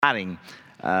exciting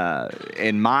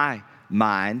in my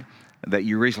mind that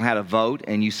you recently had a vote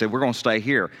and you said, we're going to stay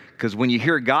here. Because when you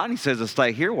hear God and He says to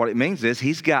stay here, what it means is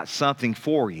He's got something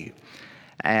for you.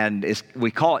 And we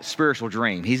call it spiritual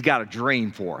dream. He's got a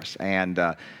dream for us. And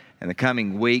in the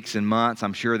coming weeks and months,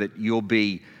 I'm sure that you'll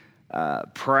be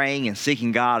praying and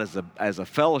seeking God as a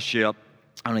fellowship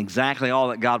on exactly all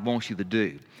that God wants you to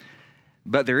do.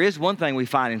 But there is one thing we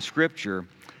find in Scripture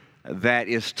that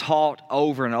is taught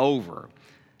over and over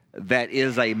that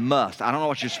is a must. I don't know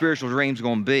what your spiritual dream is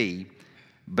going to be,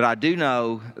 but I do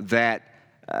know that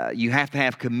you have to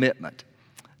have commitment.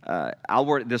 I'll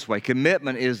word it this way.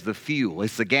 Commitment is the fuel.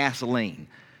 It's the gasoline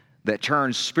that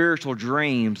turns spiritual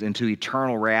dreams into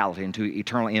eternal reality, into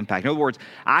eternal impact. In other words,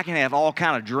 I can have all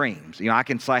kind of dreams. You know, I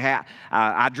can say,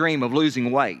 I dream of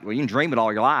losing weight. Well, you can dream it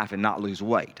all your life and not lose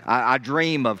weight. I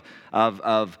dream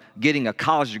of getting a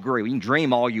college degree. Well, you can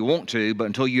dream all you want to, but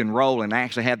until you enroll and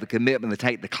actually have the commitment to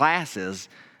take the classes,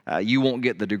 you won't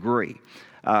get the degree.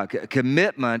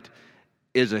 Commitment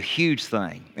is a huge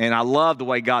thing, and I love the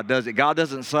way God does it. God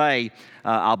doesn't say,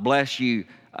 I'll bless you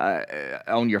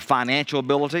on your financial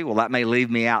ability. Well, that may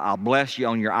leave me out. I'll bless you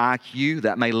on your IQ.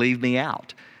 That may leave me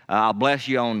out. I'll bless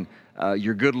you on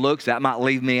your good looks. That might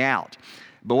leave me out.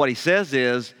 But what He says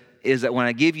is that when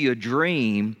I give you a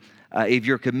dream, if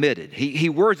you're committed, He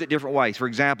words it different ways. For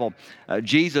example,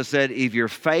 Jesus said, if you're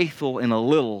faithful in a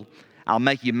little, I'll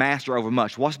make you master over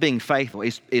much. What's being faithful?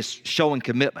 It's showing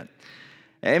commitment.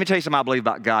 Let me tell you something I believe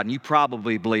about God, and you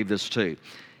probably believe this too.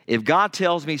 If God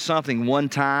tells me something one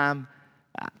time,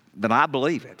 then I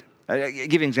believe it. I'll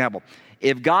give you an example.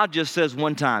 If God just says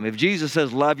one time, if Jesus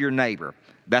says, love your neighbor,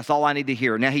 that's all I need to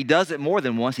hear. Now, He does it more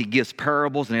than once. He gives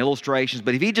parables and illustrations.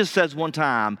 But if He just says one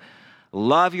time,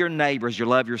 love your neighbor as you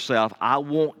love yourself, I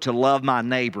want to love my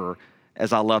neighbor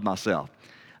as I love myself.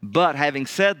 But having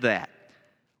said that,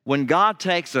 when God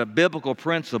takes a biblical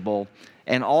principle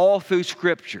and all through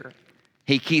Scripture,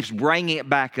 He keeps bringing it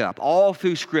back up, all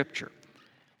through Scripture,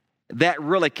 that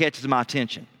really catches my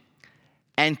attention.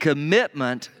 And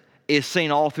commitment is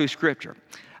seen all through Scripture.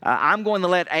 I'm going to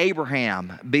let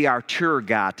Abraham be our tour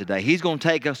guide today. He's going to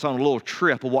take us on a little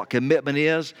trip of what commitment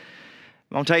is.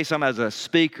 I'm going to tell you something as a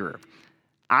speaker.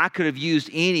 I could have used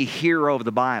any hero of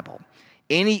the Bible,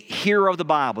 any hero of the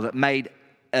Bible that made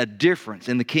a difference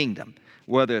in the kingdom,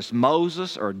 whether it's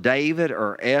Moses or David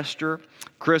or Esther.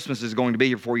 Christmas is going to be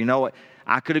here before you know it.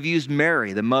 I could have used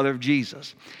Mary, the mother of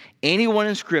Jesus. Anyone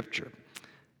in Scripture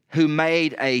who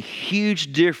made a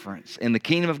huge difference in the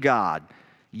kingdom of God,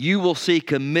 you will see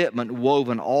commitment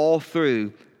woven all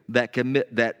through that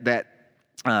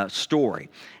story.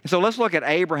 And so let's look at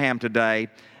Abraham today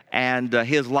and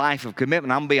his life of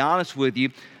commitment. I'm going to be honest with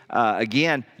you.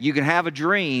 Again, you can have a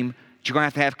dream, but you're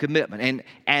going to have commitment.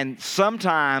 And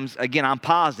sometimes, again, I'm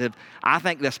positive. I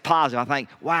think that's positive. I think,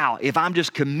 wow, if I'm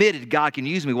just committed, God can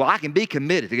use me. Well, I can be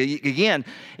committed. Again,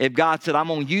 if God said, I'm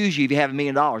going to use you if you have $1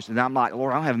 million, and I'm like,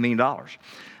 Lord, I don't have $1 million.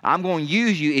 I'm going to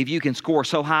use you if you can score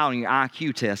so high on your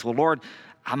IQ test. Well, Lord,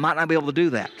 I might not be able to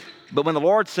do that. But when the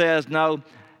Lord says, no,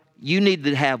 you need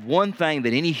to have one thing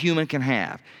that any human can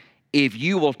have. If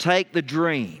you will take the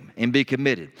dream and be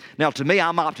committed. Now, to me,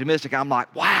 I'm optimistic. I'm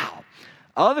like, wow.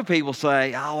 Other people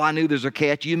say, oh, I knew there's a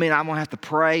catch. You mean I'm going to have to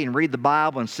pray and read the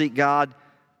Bible and seek God?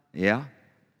 Yeah,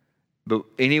 but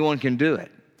anyone can do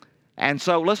it. And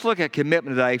so let's look at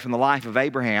commitment today from the life of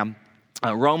Abraham.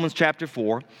 Romans chapter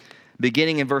 4,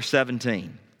 beginning in verse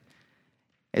 17.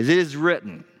 As it is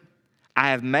written, I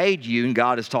have made you, and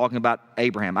God is talking about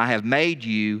Abraham, I have made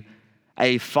you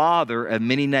a father of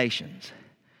many nations,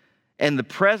 in the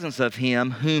presence of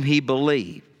him whom he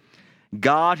believed,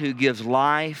 God who gives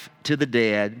life to the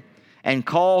dead and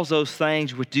calls those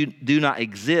things which do not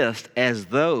exist as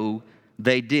though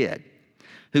they did,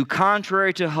 who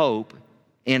contrary to hope,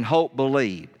 in hope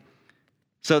believed,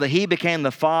 so that he became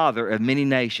the father of many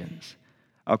nations,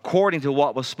 according to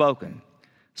what was spoken.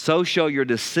 So shall your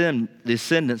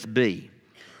descendants be.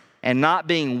 And not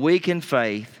being weak in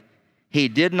faith, he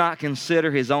did not consider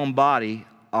his own body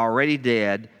already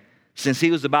dead, since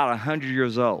he was about 100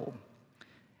 years old,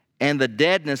 and the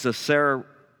deadness of Sarah's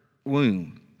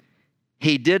womb.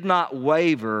 He did not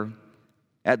waver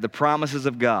at the promises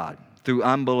of God through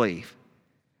unbelief,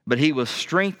 but he was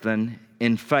strengthened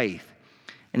in faith,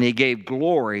 and he gave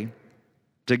glory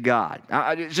to God.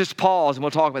 Now, just pause, and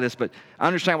we'll talk about this, but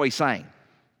understand what he's saying.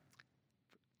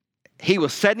 He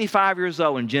was 75 years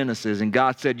old in Genesis, and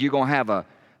God said, you're going to have a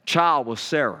child with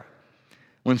Sarah.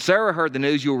 When Sarah heard the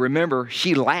news, you'll remember,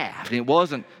 she laughed. And it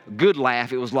wasn't a good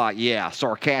laugh. It was like, yeah,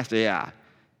 sarcastic, yeah.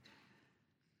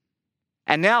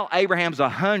 And now Abraham's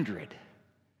 100.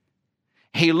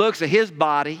 He looks at his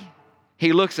body.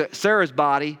 he looks at Sarah's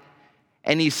body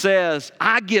and he says,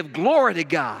 I give glory to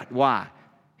God. Why?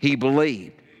 He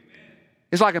believed.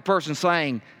 It's like a person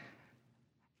saying,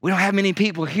 we don't have many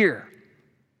people here,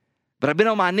 but I've been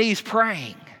on my knees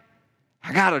praying.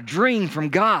 I got a dream from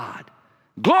God.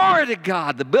 Glory to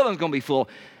God, the building's going to be full.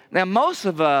 Now, most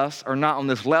of us are not on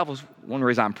this level. It's one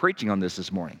reason I'm preaching on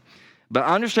this morning. But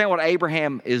understand what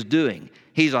Abraham is doing.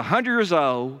 He's 100 years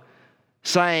old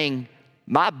saying,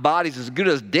 my body's as good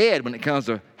as dead when it comes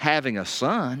to having a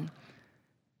son.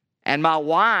 And my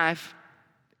wife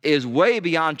is way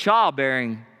beyond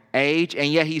childbearing age.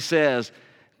 And yet he says,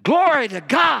 glory to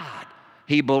God.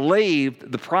 He believed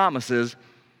the promises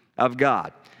of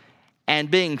God.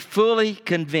 And being fully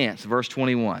convinced, verse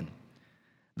 21,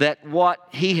 that what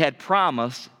he had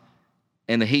promised,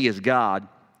 and that he is God,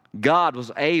 God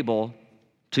was able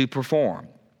to perform.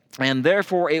 And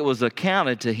therefore it was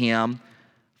accounted to him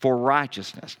for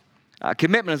righteousness.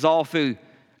 Commitment is all through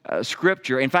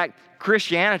Scripture. In fact,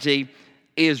 Christianity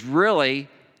is really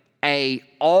a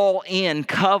all-in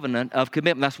covenant of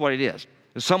commitment. That's what it is.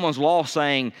 If someone's law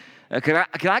saying, can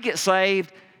I get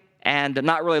saved and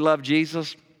not really love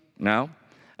Jesus? No.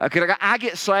 Could I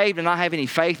get saved and not have any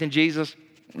faith in Jesus?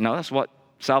 No, that's what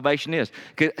salvation is.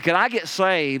 Could I get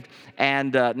saved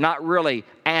and not really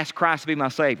ask Christ to be my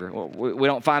Savior? Well, we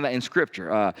don't find that in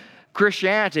Scripture.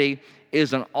 Christianity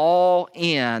is an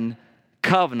all-in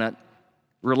covenant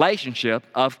relationship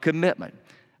of commitment.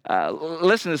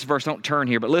 Listen to this verse. Don't turn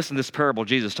here, but listen to this parable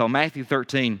Jesus told. Matthew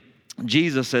 13,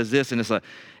 Jesus says this, and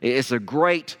it's a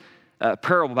great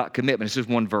parable about commitment. It's just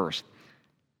one verse.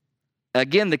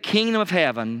 Again, the kingdom of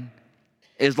heaven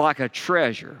is like a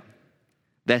treasure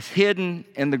that's hidden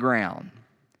in the ground.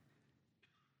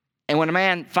 And when a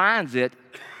man finds it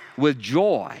with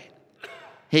joy,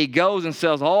 he goes and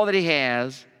sells all that he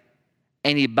has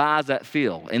and he buys that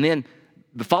field. And then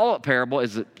the follow-up parable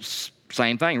is the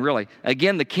same thing, really.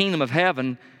 Again, the kingdom of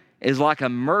heaven is like a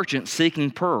merchant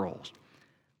seeking pearls.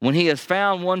 When he has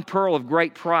found one pearl of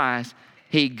great price,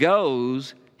 he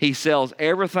goes, he sells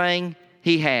everything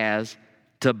he has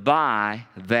to buy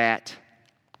that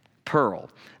pearl.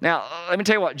 Now, let me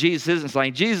tell you what Jesus isn't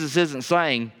saying. Jesus isn't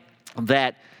saying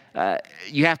that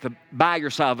you have to buy your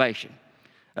salvation.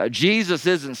 Jesus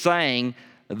isn't saying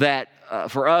that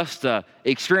for us to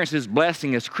experience His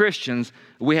blessing as Christians,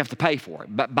 we have to pay for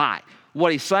it, but buy it.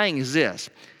 What He's saying is this.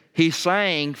 He's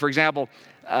saying, for example,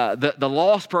 the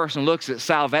lost person looks at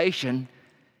salvation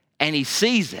and he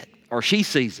sees it, or she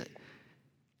sees it,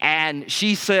 and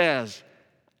she says,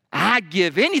 I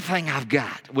give anything I've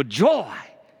got with joy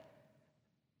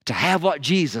to have what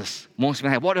Jesus wants me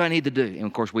to have. What do I need to do? And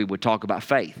of course, we would talk about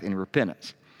faith and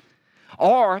repentance.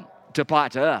 Or, to apply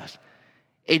it to us,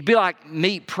 it'd be like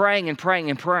me praying and praying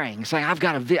and praying, saying, I want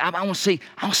to see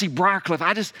Briarcliff.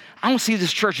 I want to see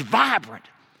this church vibrant.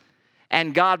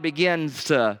 And God begins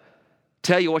to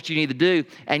tell you what you need to do,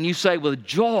 and you say with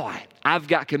joy, I've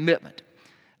got commitment.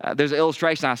 There's an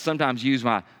illustration I sometimes use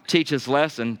when I teach this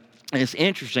lesson, and it's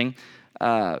interesting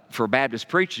for a Baptist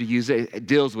preacher to use it. It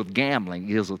deals with gambling.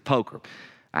 It deals with poker.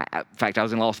 In fact, I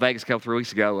was in Las Vegas a couple, 3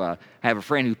 weeks ago. I have a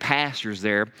friend who pastors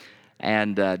there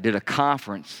and did a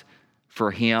conference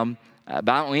for him. But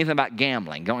I don't know anything about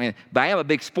gambling. But I am a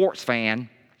big sports fan,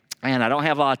 and I don't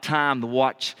have a lot of time to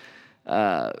watch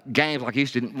games like I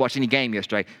used to. Didn't watch any game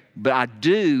yesterday. But I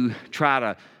do try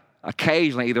to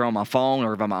occasionally, either on my phone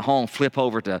or if I'm at home, flip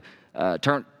over to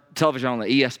turn television on the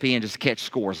ESPN just to catch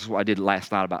scores. That's what I did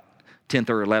last night about 10:30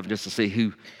 or 11 just to see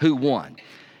who won.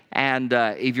 And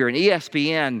if you're an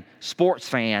ESPN sports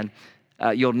fan,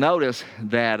 you'll notice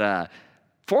that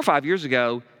 4 or 5 years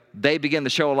ago, they began to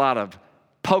show a lot of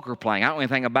poker playing. I don't know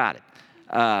anything about it.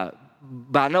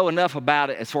 But I know enough about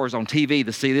it as far as on TV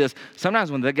to see this.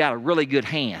 Sometimes when they got a really good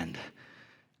hand,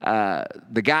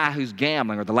 the guy who's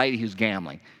gambling or the lady who's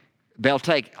gambling, they'll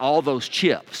take all those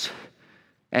chips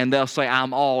and they'll say,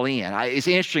 I'm all in. It's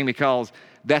interesting because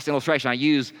that's the illustration I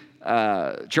use.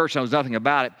 Church knows nothing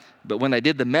about it, but when they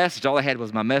did the message, all they had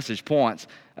was my message points.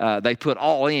 They put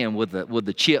all in with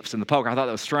the chips and the poker. I thought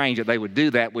that was strange that they would do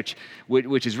that, which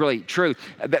is really true.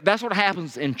 That's what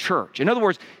happens in church. In other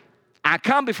words, I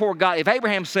come before God. If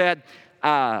Abraham said,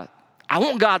 I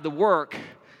want God to work,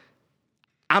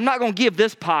 I'm not going to give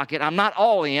this pocket. I'm not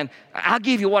all in. I'll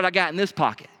give you what I got in this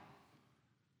pocket.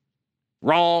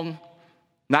 Wrong.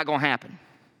 Not going to happen.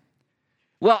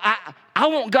 Well, I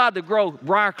want God to grow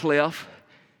Briarcliff,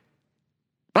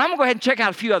 but I'm going to go ahead and check out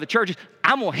a few other churches.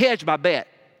 I'm going to hedge my bet.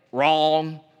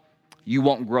 Wrong. You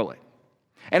won't grow it.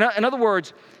 And in other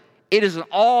words, it is an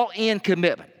all-in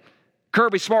commitment.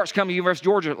 Kirby Smart's come to University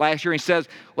of Georgia last year and he says,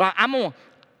 well, I'm going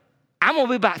to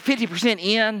be about 50%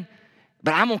 in,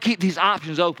 But I'm going to keep these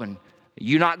options open.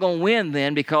 You're not going to win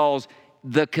then because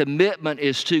the commitment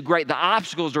is too great. The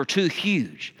obstacles are too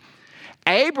huge.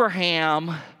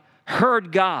 Abraham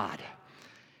heard God,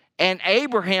 and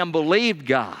Abraham believed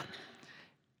God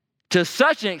to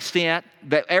such an extent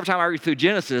that every time I read through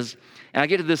Genesis and I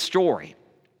get to this story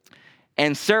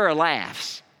and Sarah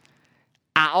laughs,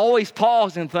 I always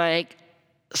pause and think,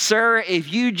 Sarah,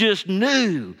 if you just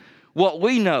knew what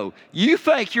we know, you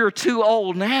think you're too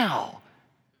old now.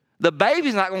 The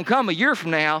baby's not going to come a year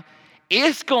from now.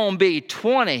 It's going to be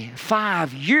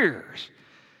 25 years.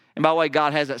 And by the way,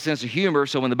 God has that sense of humor,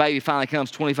 so when the baby finally comes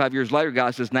 25 years later,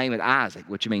 God says, name it Isaac,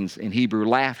 which means in Hebrew,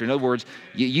 laughter. In other words,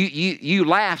 you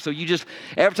laugh, so you just,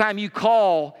 every time you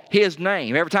call his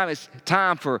name, every time it's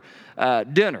time for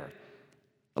dinner,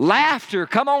 laughter,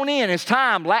 come on in, it's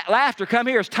time. Laughter, come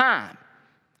here, it's time.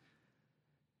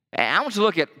 And I want you to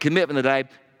look at commitment today.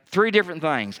 3 different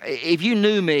things. If you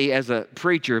knew me as a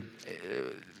preacher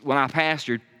when I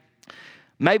pastored,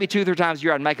 maybe 2 or 3 times a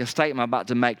year I'd make a statement I'm about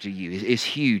to make to you. It's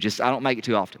huge. I don't make it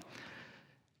too often.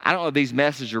 I don't know if these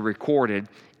messages are recorded.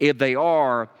 If they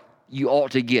are, you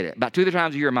ought to get it. About 2 or 3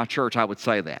 times a year in my church I would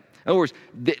say that. In other words,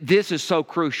 this is so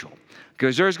crucial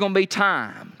because there's going to be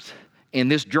times in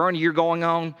this journey you're going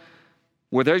on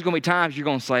where there's going to be times you're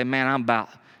going to say, man,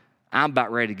 I'm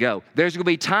about ready to go. There's going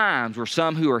to be times where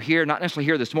some who are here, not necessarily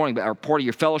here this morning, but are part of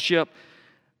your fellowship,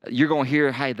 you're going to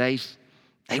hear, hey, they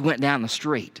went down the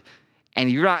street. And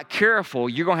if you're not careful,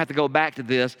 you're going to have to go back to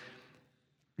this.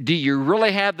 Do you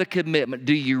really have the commitment?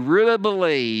 Do you really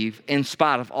believe, in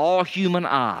spite of all human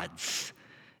odds,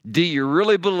 do you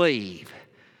really believe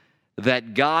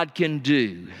that God can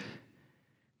do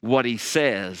what he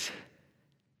says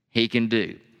he can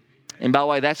do? And by the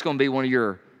way, that's going to be one of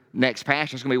your next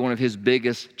pastor, is going to be one of his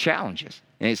biggest challenges.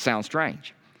 And it sounds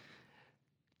strange.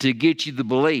 To get you to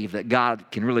believe that God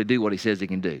can really do what he says he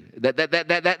can do.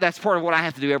 That's part of what I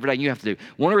have to do every day and you have to do.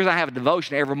 One reason I have a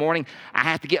devotion every morning, I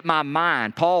have to get my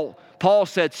mind. Paul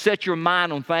said, set your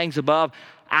mind on things above.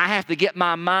 I have to get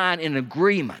my mind in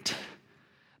agreement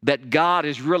that God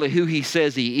is really who he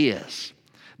says he is.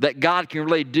 That God can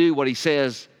really do what he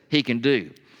says he can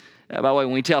do. By the way,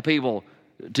 when we tell people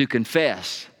to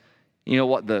confess, you know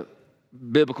what the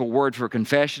biblical word for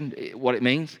confession, what it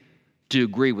means? To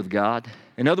agree with God.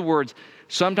 In other words,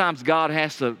 sometimes God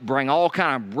has to bring all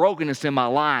kind of brokenness in my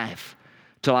life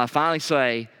till I finally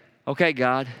say, okay,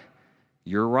 God,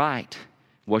 you're right.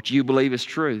 What you believe is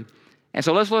true. And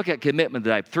so let's look at commitment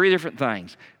today. 3 different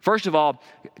things. First of all,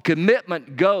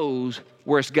 commitment goes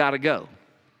where it's got to go.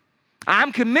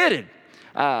 I'm committed.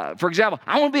 For example,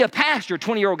 I want to be a pastor, a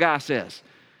 20-year-old guy says.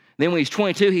 Then when he's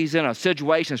 22, he's in a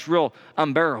situation that's real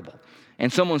unbearable.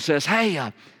 And someone says, hey,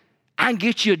 I can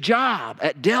get you a job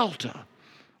at Delta.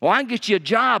 Or I can get you a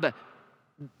job at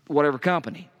whatever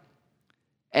company.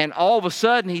 And all of a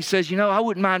sudden he says, I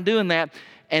wouldn't mind doing that.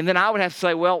 And then I would have to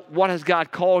say, well, what has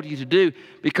God called you to do?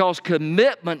 Because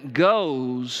commitment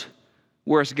goes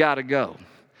where it's got to go.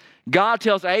 God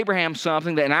tells Abraham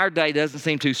something that in our day doesn't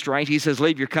seem too strange. He says,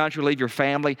 leave your country, leave your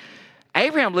family.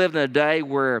 Abraham lived in a day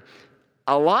where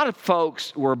a lot of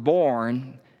folks were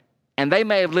born and they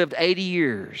may have lived 80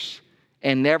 years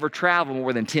and never traveled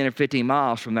more than 10 or 15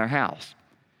 miles from their house.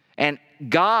 And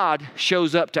God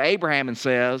shows up to Abraham and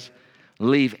says,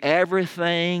 leave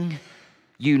everything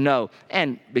you know.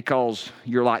 And because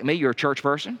you're like me, you're a church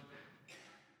person.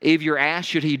 If you're asked,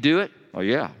 should he do it? Oh,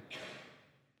 yeah.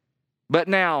 But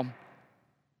now,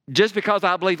 just because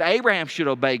I believe Abraham should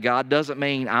obey God doesn't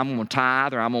mean I'm going to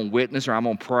tithe or I'm going to witness or I'm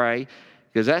going to pray,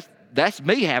 because that's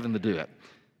me having to do it.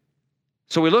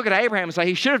 So we look at Abraham and say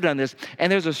he should have done this.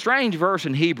 And there's a strange verse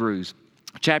in Hebrews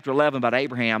chapter 11 about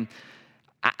Abraham.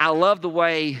 I love the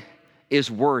way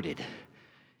it's worded.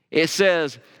 It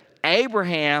says,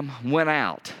 Abraham went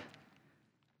out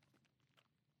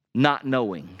not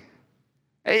knowing.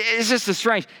 It's just a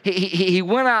strange. He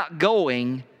went out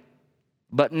going,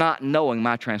 but not knowing,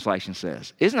 my translation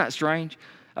says. Isn't that strange?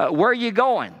 Where are you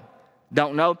going?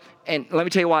 Don't know. And let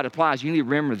me tell you why it applies. You need to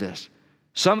remember this.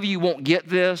 Some of you won't get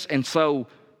this, and so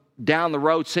down the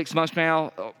road, 6 months from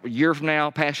now, a year from now,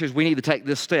 pastors, we need to take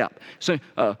this step. So,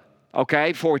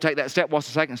 okay, before we take that step, what's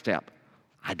the second step?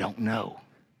 I don't know.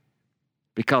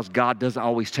 Because God doesn't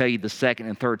always tell you the second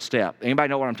and third step. Anybody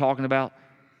know what I'm talking about?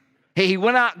 He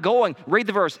went out going. Read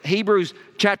the verse, Hebrews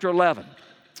chapter 11.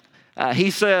 He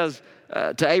says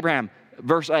to Abraham,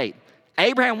 verse 8,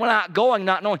 Abraham went out going,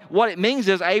 not knowing. What it means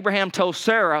is Abraham told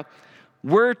Sarah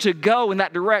where to go in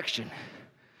that direction.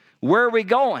 Where are we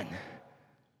going?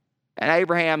 And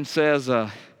Abraham says,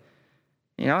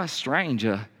 that's strange.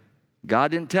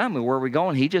 God didn't tell me where we're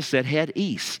going. He just said head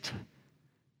east.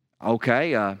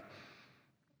 Okay,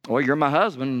 well, you're my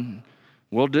husband.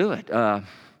 We'll do it. How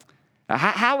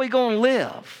are we going to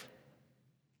live?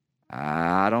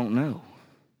 I don't know.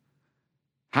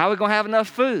 How are we going to have enough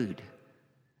food?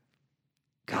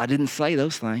 God didn't say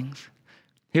those things.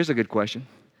 Here's a good question.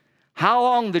 How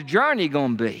long the journey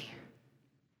going to be?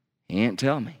 He didn't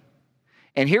tell me.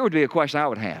 And here would be a question I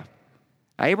would have.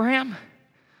 Abraham,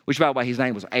 which by the way, his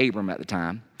name was Abram at the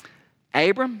time.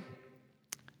 Abram,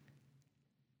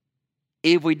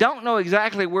 if we don't know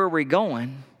exactly where we're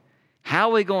going, how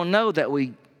are we going to know that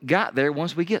we got there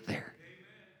once we get there?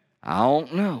 I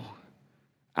don't know.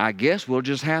 I guess we'll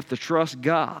just have to trust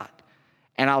God.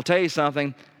 And I'll tell you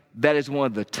something, that is one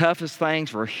of the toughest things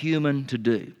for a human to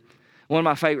do. One of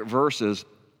my favorite verses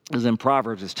is in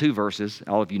Proverbs. It's 2 verses.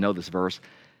 All of you know this verse.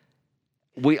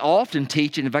 We often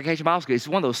teach it in Vacation Bible School. It's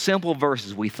one of those simple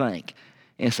verses we think.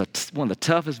 And it's one of the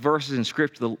toughest verses in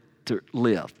Scripture to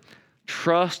live.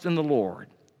 Trust in the Lord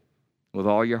with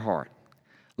all your heart.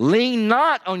 Lean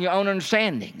not on your own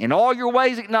understanding. In all your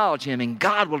ways acknowledge Him, and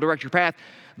God will direct your path.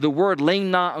 The word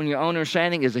lean not on your own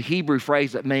understanding is a Hebrew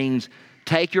phrase that means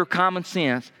take your common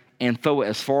sense and throw it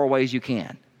as far away as you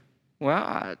can. Well,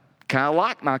 I kind of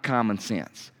like my common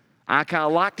sense. I kind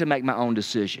of like to make my own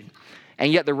decision.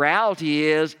 And yet the reality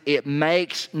is it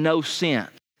makes no sense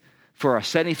for a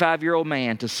 75-year-old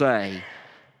man to say,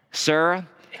 Sarah,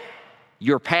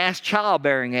 you're past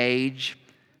childbearing age,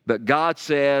 but God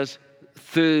says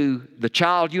through the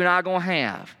child you and I are going to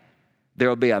have, there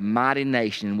will be a mighty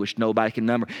nation in which nobody can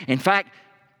number. In fact,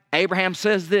 Abraham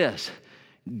says this,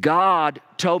 God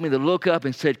told me to look up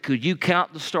and said, could you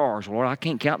count the stars? Lord, I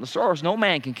can't count the stars. No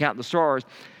man can count the stars.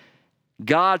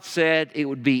 God said it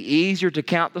would be easier to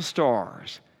count the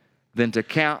stars than to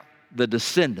count the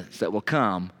descendants that will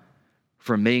come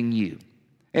from me and you.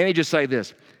 Let me just say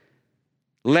this.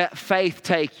 Let faith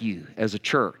take you as a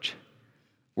church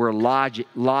where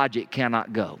logic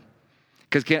cannot go.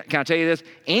 Because can I tell you this?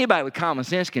 Anybody with common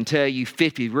sense can tell you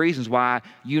 50 reasons why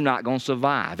you're not going to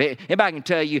survive. Anybody can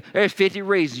tell you there's 50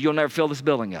 reasons you'll never fill this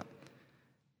building up.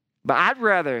 But I'd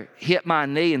rather hit my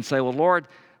knee and say, well, Lord,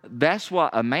 that's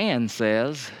what a man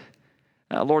says.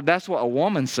 Lord, that's what a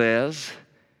woman says.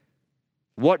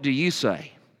 What do you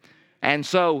say? And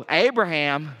so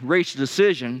Abraham reached a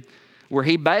decision where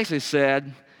he basically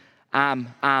said,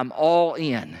 I'm all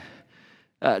in.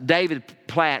 David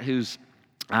Platt, who's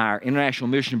our International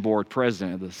Mission Board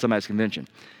president of the Seven-Baptist Convention,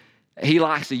 he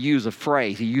likes to use a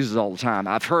phrase. He uses it all the time.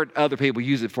 I've heard other people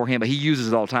use it for him, but he uses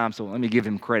it all the time, so let me give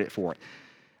him credit for it.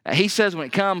 He says when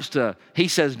it comes to, he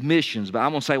says missions, but I'm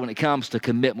going to say when it comes to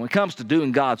commitment, when it comes to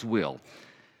doing God's will,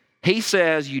 he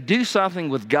says you do something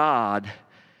with God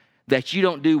that you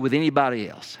don't do with anybody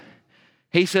else.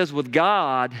 He says with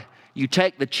God, you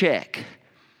take the check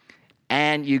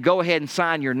and you go ahead and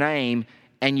sign your name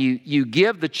and you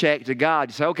give the check to God.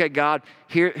 You say, okay, God,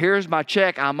 here's my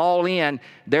check. I'm all in.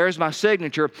 There's my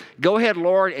signature. Go ahead,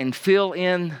 Lord, and fill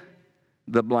in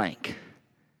the blank.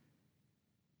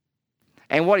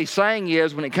 And what he's saying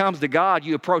is when it comes to God,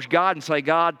 you approach God and say,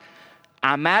 God,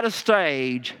 I'm at a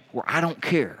stage where I don't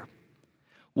care.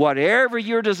 Whatever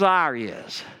your desire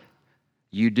is,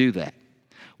 you do that.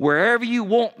 Wherever you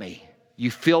want me, you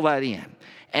fill that in.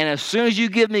 And as soon as you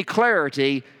give me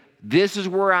clarity, this is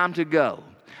where I'm to go.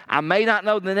 I may not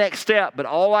know the next step, but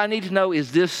all I need to know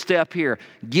is this step here.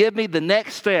 Give me the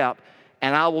next step,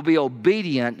 and I will be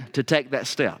obedient to take that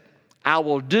step. I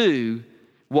will do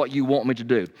what you want me to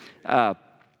do.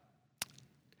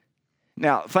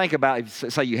 Now, think about,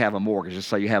 say you have a mortgage. Just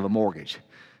say you have a mortgage.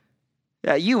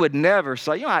 You would never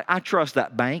say, I trust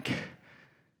that bank.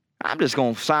 I'm just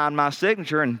going to sign my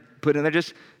signature and put in there,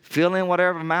 just fill in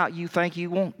whatever amount you think you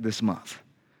want this month.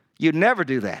 You'd never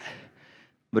do that.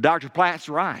 But Dr. Platt's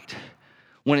right.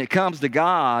 When it comes to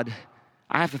God,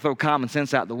 I have to throw common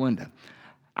sense out the window.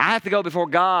 I have to go before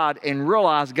God and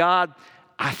realize, God,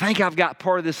 I think I've got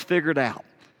part of this figured out.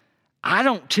 I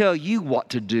don't tell you what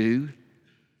to do.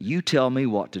 You tell me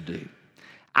what to do.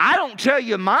 I don't tell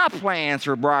you my plans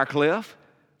for Briarcliff.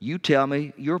 You tell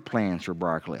me your plans for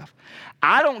Briarcliff.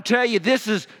 I don't tell you this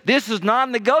is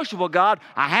non-negotiable, God.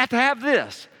 I have to have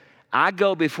this. I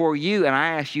go before you and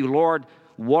I ask you, Lord,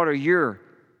 what are your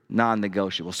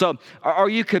non-negotiables? So are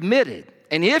you committed?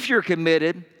 And if you're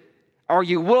committed, are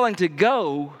you willing to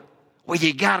go where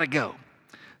you got to go?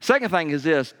 Second thing is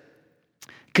this.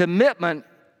 Commitment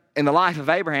in the life of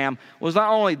Abraham was not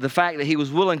only the fact that he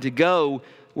was willing to go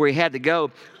where he had to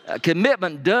go.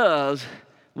 Commitment does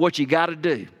what you got to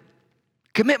do.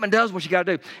 Commitment does what you got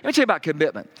to do. Let me tell you about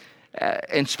commitment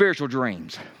and spiritual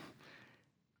dreams.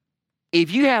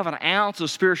 If you have an ounce of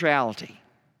spirituality,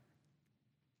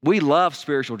 We love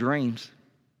spiritual dreams.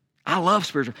 I love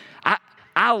spiritual.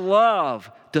 I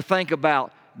love to think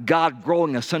about God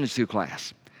growing a Sunday school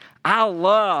class. I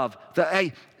love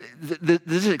does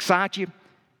this excite you?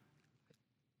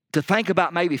 To think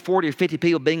about maybe 40 or 50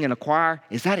 people being in a choir,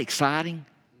 is that exciting?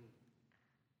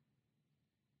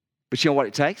 But you know what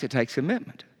it takes? It takes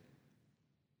commitment.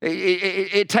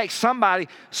 It takes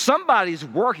somebody's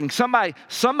working, somebody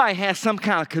has some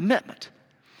kind of commitment.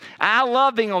 I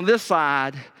love being on this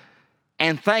side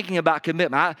and thinking about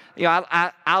commitment.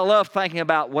 I love thinking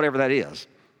about whatever that is.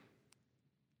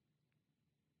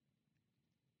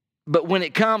 But when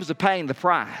it comes to paying the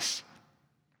price,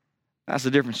 that's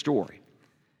a different story.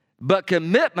 But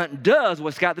commitment does what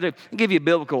it's got to do. I'll give you a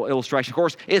biblical illustration. Of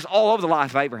course, it's all over the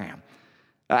life of Abraham.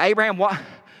 Abraham, why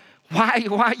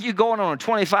are you going on a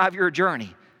 25-year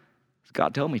journey?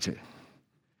 God told me to.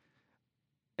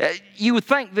 You would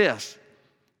think this.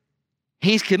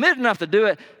 He's committed enough to do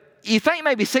it. You think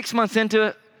maybe 6 months into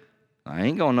it, I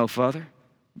ain't going no further.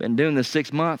 Been doing this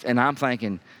 6 months, and I'm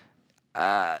thinking,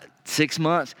 6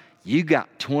 months, you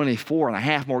got 24 and a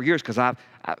half more years because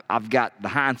I've got the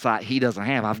hindsight he doesn't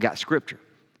have. I've got Scripture.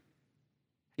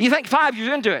 You think 5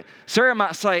 years into it, Sarah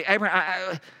might say,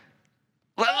 Abraham,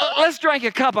 let's drink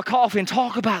a cup of coffee and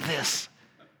talk about this.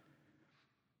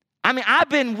 I mean, I've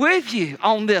been with you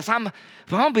on this. But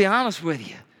I'll be honest with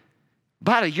you.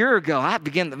 About a year ago, I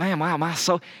began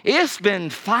to, it's been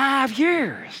 5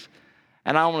 years.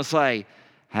 And I want to say,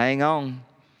 hang on,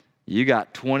 you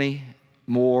got 20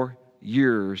 more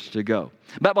years to go.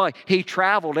 But boy, he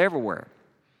traveled everywhere.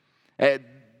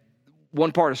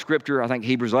 One part of Scripture, I think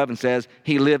Hebrews 11 says,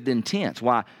 he lived in tents.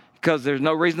 Why? Because there's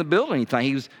no reason to build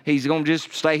anything. He's going to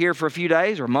just stay here for a few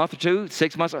days or a month or 2,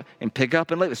 6 months, and pick up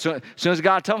and leave. As soon as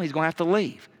God told him, he's going to have to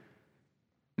leave.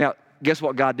 Now, guess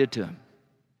what God did to him?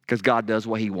 Because God does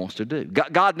what he wants to do.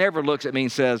 God never looks at me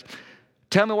and says,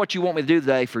 tell me what you want me to do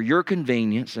today for your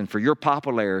convenience and for your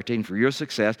popularity and for your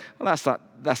success. Well,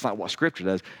 that's not what Scripture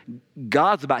does.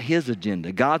 God's about his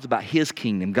agenda. God's about his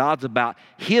kingdom. God's about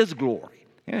his glory.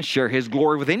 He doesn't share his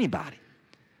glory with anybody.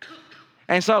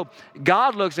 And so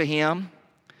God looks at him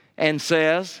and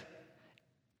says,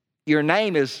 your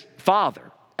name is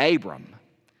Father, Abram.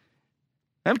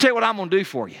 Let me tell you what I'm going to do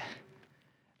for you.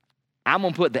 I'm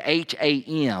going to put the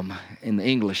H-A-M in the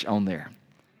English on there.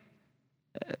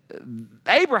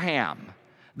 Abraham,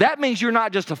 that means you're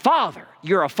not just a father.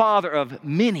 You're a father of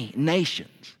many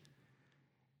nations.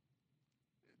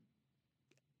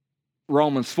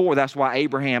 Romans 4, that's why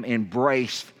Abraham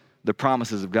embraced the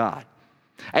promises of God.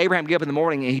 Abraham would get up in the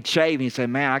morning and he'd shave and he'd say,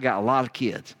 man, I got a lot of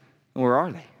kids. Where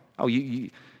are they? Oh,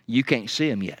 you can't see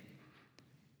them yet.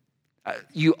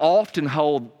 You often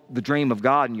hold the dream of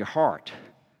God in your heart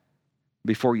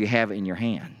before you have it in your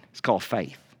hand. It's called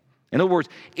faith. In other words,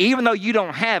 even though you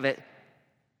don't have it,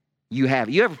 you have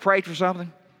it. You ever prayed for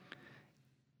something?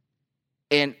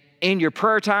 And in your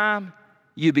prayer time,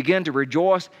 you begin to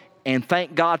rejoice and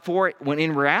thank God for it, when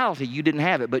in reality you didn't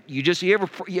have it. But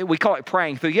we call it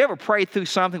praying through. You ever prayed through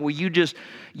something where you just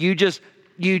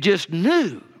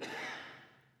knew?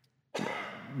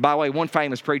 By the way, one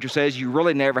famous preacher says you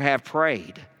really never have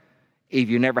prayed if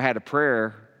you never had a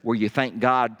prayer where you thank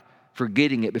God for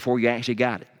getting it before you actually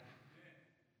got it.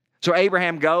 So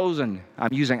Abraham goes, and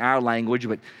I'm using our language,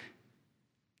 but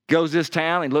goes this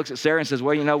town and looks at Sarah and says,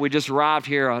 well, we just arrived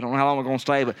here. I don't know how long we're going to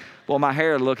stay, but, my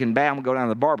hair is looking bad. I'm going to go down to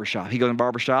the barber shop. He goes to the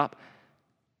barber shop.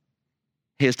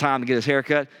 His time to get his hair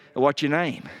cut. What's your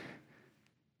name?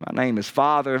 My name is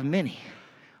Father of Many.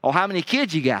 Oh, how many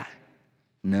kids you got?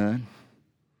 None.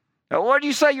 What did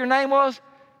you say your name was?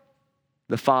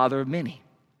 The Father of Many.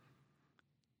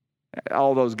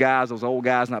 All those guys, those old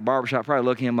guys in that barbershop probably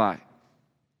look at him like,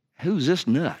 who's this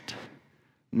nut?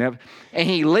 Never. And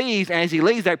he leaves, and as he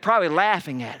leaves, they're probably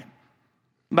laughing at him.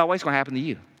 By the way, what's going to happen to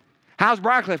you? How's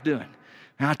Briarcliff doing?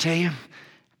 And I'll tell you,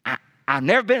 I've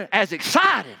never been as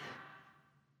excited.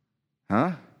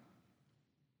 Huh?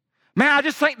 Man, I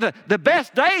just think the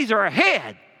best days are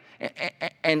ahead.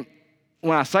 And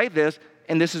when I say this,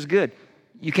 and this is good,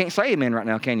 you can't say amen right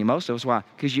now, can you? Most of us. Why?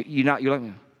 Because you're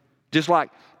looking. Just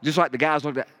like the guys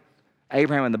looked at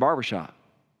Abraham in the barbershop.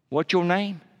 What's your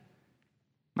name?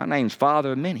 My name's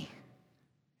Father of Many.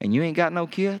 And you ain't got no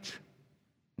kids?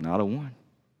 Not a one.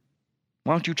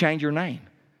 Why don't you change your name?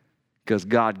 Because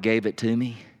God gave it to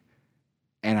me,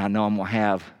 and I know I'm going to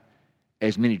have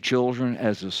as many children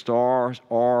as the stars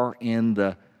are in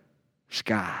the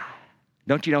sky.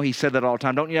 Don't you know he said that all the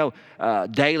time? Don't you know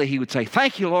daily he would say,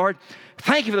 thank you, Lord.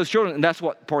 Thank you for those children. And that's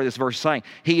what part of this verse is saying.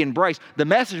 He embraced. The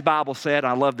Message Bible said,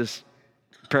 I love this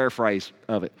paraphrase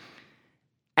of it,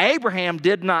 Abraham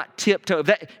did not tiptoe.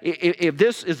 If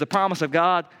this is the promise of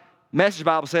God, Message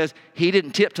Bible says he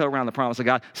didn't tiptoe around the promise of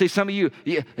God. See, some of you,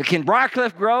 can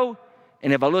Briarcliff grow?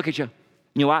 And if I look at you,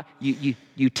 you know why?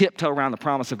 You tiptoe around the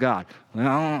promise of God. Well,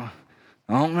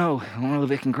 I don't know. I don't know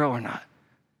if it can grow or not.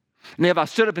 And if I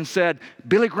stood up and said,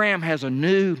 Billy Graham has a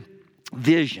new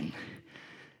vision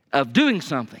of doing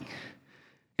something.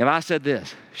 If I said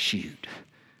this, shoot,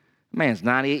 man's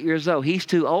 98 years old. He's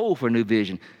too old for a new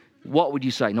vision. What would you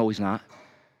say? No, he's not.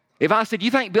 If I said, you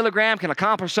think Billy Graham can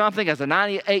accomplish something as a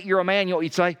 98-year-old man, you know what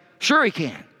you'd say? Sure he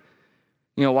can.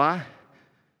 You know why?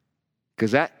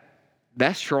 Because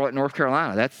that's Charlotte, North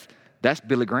Carolina. That's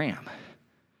Billy Graham.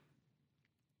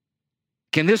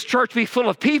 Can this church be full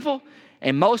of people?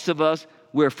 And most of us,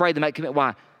 we're afraid to make commitment.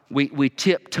 Why? We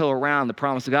tiptoe around the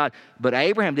promise of God. But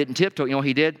Abraham didn't tiptoe. You know what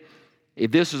he did? If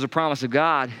this was a promise of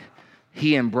God,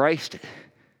 he embraced it.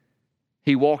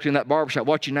 He walked in that barbershop.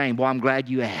 What's your name? Boy, I'm glad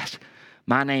you asked.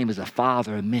 My name is a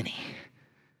father of many.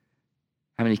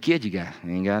 How many kids you got? I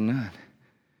ain't got none.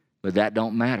 But that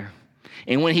don't matter.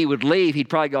 And when he would leave, he'd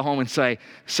probably go home and say,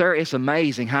 sir, it's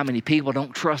amazing how many people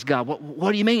don't trust God.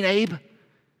 What do you mean, Abe?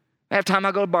 Every time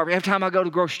I go to the barber, every time I go to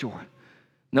the grocery store,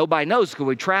 nobody knows because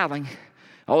we're traveling.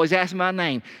 Always ask my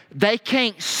name. They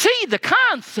can't see the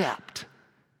concept.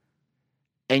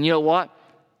 And you know what?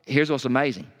 Here's what's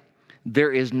amazing.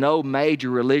 There is no major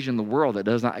religion in the world that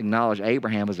does not acknowledge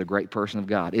Abraham as a great person of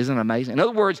God. Isn't it amazing? In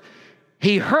other words,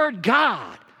 he heard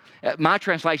God. My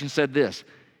translation said this.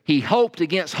 He hoped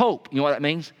against hope. You know what that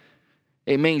means?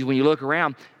 It means when you look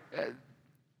around,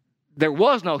 there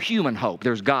was no human hope.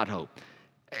 There's God hope.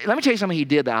 Let me tell you something he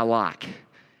did that I like.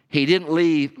 He didn't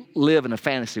live in a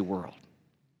fantasy world.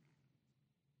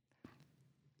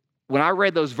 When I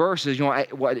read those verses, you know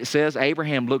what it says?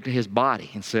 Abraham looked at his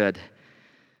body and said,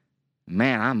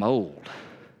 man, I'm old.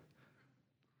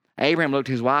 Abraham looked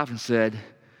at his wife and said,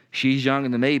 she's younger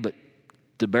than me, but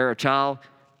to bear a child,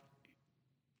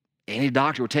 any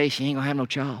doctor will tell you she ain't going to have no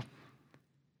child.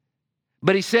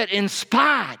 But he said, in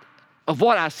spite of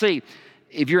what I see,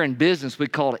 if you're in business, we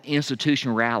call it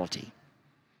institutionality.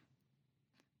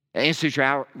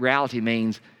 Institutionality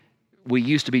means we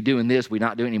used to be doing this, we're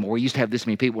not doing it anymore. We used to have this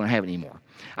many people, we don't have it anymore.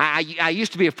 I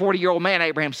used to be a 40-year-old man,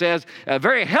 Abraham says,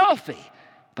 very healthy.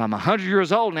 But I'm 100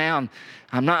 years old now, and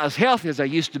I'm not as healthy as I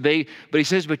used to be. But he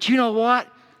says, but you know what?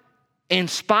 In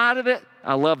spite of it,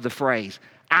 I love the phrase,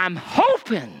 I'm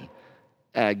hoping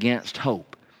against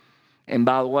hope. And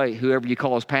by the way, whoever you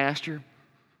call as pastor,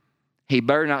 he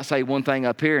better not say one thing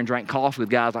up here and drink coffee with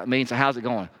guys like me and say, how's it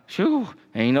going? Shoo,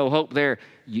 ain't no hope there.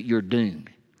 You're doomed.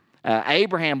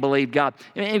 Abraham believed God.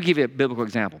 Let me give you a biblical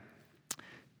example.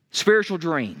 Spiritual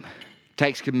dream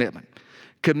takes commitment.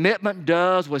 Commitment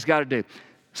does what it's got to do.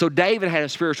 So David had a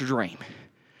spiritual dream.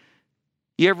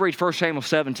 You ever read 1 Samuel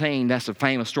 17? That's a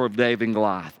famous story of David and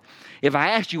Goliath. If I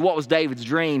asked you what was David's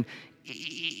dream,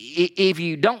 if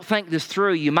you don't think this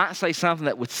through, you might say something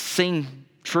that would seem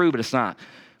true, but it's not.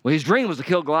 Well, his dream was to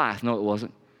kill Goliath. No, it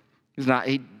wasn't.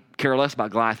 He'd care less about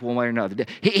Goliath one way or another.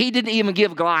 He didn't even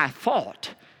give Goliath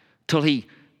thought till he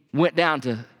went down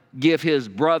to give his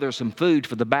brother some food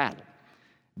for the battle.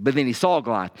 But then he saw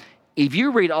Goliath. If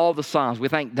you read all the Psalms, we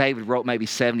think David wrote maybe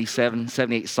 77,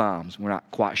 78 Psalms. We're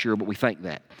not quite sure, but we think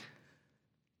that.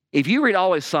 If you read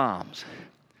all his Psalms,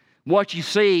 what you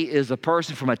see is a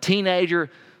person from a teenager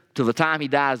to the time he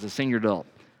dies as a senior adult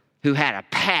who had a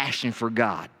passion for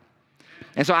God.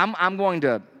 And so I'm going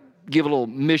to give a little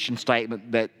mission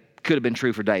statement that could have been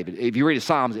true for David. If you read the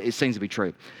Psalms, it seems to be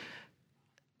true.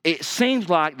 It seems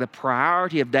like the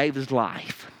priority of David's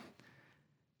life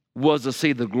was to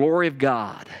see the glory of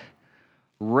God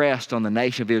rest on the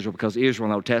nation of Israel, because Israel in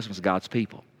the Old Testament is God's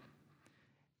people.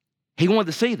 He wanted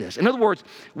to see this. In other words,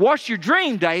 what's your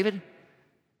dream, David?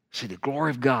 See the glory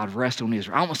of God rest on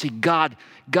Israel. I want to see God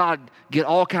get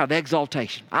all kind of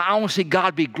exaltation. I want to see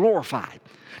God be glorified.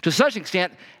 To such an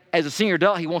extent, as a senior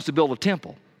adult, he wants to build a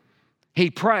temple. He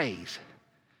prays.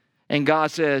 And God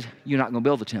says, you're not going to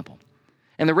build the temple.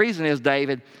 And the reason is,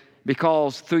 David,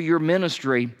 because through your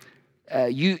ministry,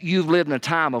 you've lived in a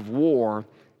time of war,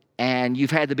 and you've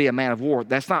had to be a man of war.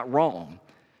 That's not wrong.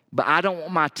 But I don't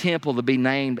want my temple to be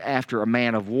named after a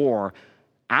man of war.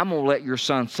 I'm going to let your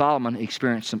son Solomon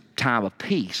experience some time of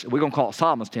peace. We're going to call it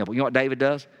Solomon's temple. You know what David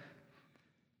does?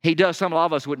 He does something a lot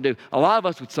of us wouldn't do. A lot of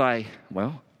us would say,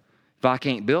 well, if I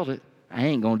can't build it, I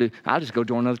ain't going to do it. I'll just go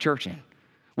join another church in.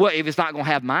 Well, if it's not going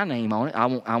to have my name on it, I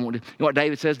won't do it. You know what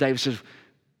David says? David says,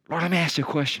 Lord, let me ask you a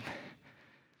question.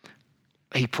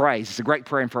 He prays. It's a great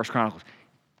prayer in 1 Chronicles.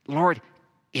 Lord,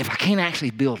 if I can't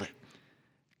actually build it,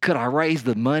 could I raise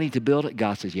the money to build it?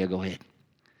 God says, yeah, go ahead.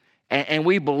 And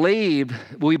we believe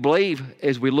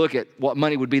as we look at what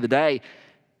money would be today,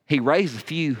 he raised a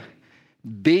few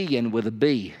billion with a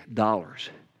B dollars.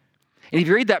 And if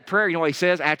you read that prayer, you know what he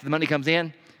says after the money comes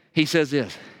in? He says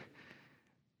this,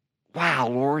 wow,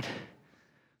 Lord,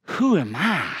 who am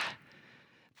I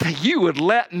that you would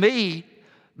let me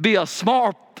be a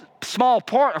small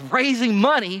part of raising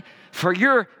money for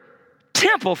your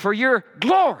temple, for your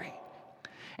glory?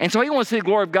 And so he wants to see the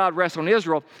glory of God rest on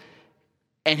Israel.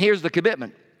 And here's the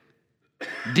commitment.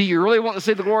 Do you really want to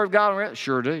see the glory of God on Israel?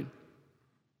 Sure do.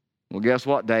 Well, guess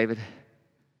what, David?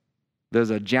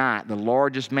 There's a giant, the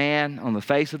largest man on the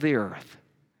face of the earth,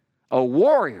 a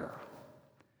warrior.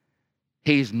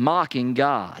 He's mocking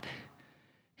God.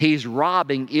 He's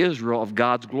robbing Israel of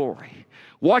God's glory.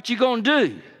 What you going to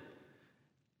do?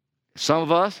 Some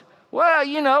of us, well,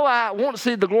 I want to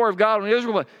see the glory of God on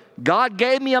Israel, but God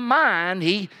gave me a mind.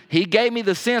 He gave me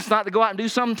the sense not to go out and do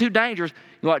something too dangerous.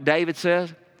 You know what David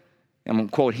says? I'm going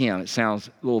to quote him. It sounds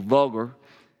a little vulgar.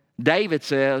 David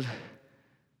says,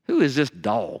 who is this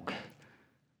dog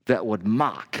that would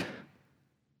mock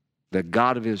the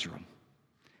God of Israel?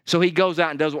 So he goes out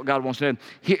and does what God wants to do.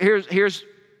 Here's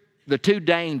the two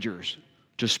dangers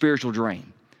to spiritual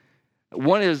dream.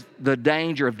 One is the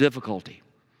danger of difficulty.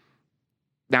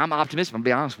 Now, I'm optimistic, I'm going to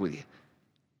be honest with you.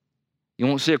 You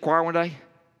want to see a choir one day?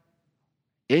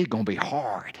 It's going to be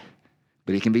hard,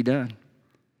 but it can be done.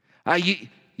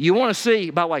 You want to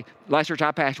see, by the way, last church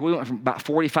I pastored, we went from about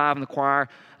 45 in the choir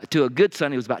to a good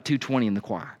Sunday, it was about 220 in the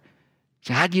choir.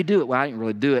 So how do you do it? Well, I didn't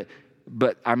really do it,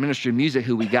 but our ministry of music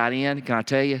who we got in, can I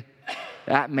tell you,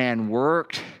 that man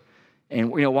worked, and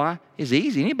you know why? It's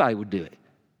easy, anybody would do it.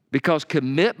 Because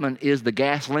commitment is the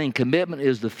gasoline, commitment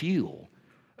is the fuel.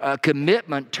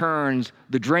 Commitment turns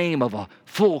the dream of a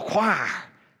full choir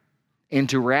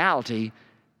into reality,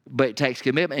 but it takes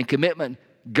commitment, and commitment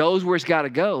goes where it's got to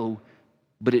go,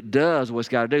 but it does what it's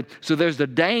got to do. So there's the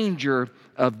danger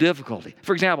of difficulty.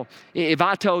 For example, if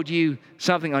I told you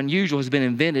something unusual has been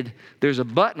invented, there's a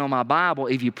button on my Bible.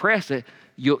 If you press it,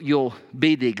 you'll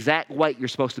be the exact weight you're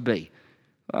supposed to be.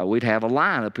 We'd have a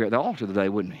line up here at the altar today,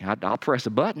 wouldn't we? I'll press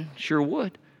a button, sure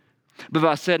would. But if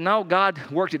I said, no, God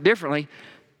worked it differently,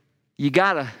 you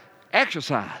got to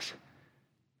exercise.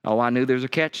 Oh, I knew there's a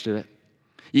catch to it.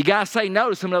 You got to say no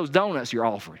to some of those donuts you're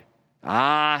offered.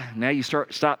 Now you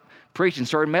stop preaching,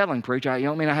 start meddling, preacher. You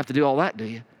don't mean I have to do all that, do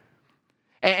you?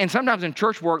 And sometimes in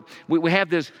church work, we have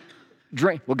this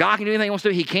dream. Well, God can do anything He wants to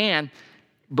do. He can.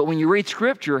 But when you read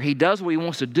Scripture, He does what He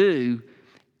wants to do.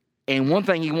 And one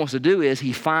thing He wants to do is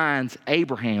He finds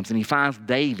Abrahams, and He finds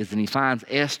Davids, and He finds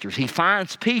Esthers. He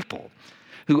finds people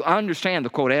who understand, to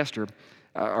quote Esther,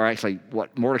 or actually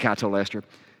what Mordecai told Esther,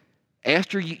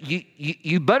 Esther,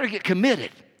 you better get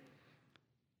committed.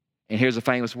 And here's the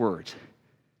famous words.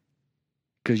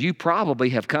 Because you probably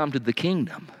have come to the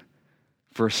kingdom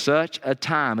for such a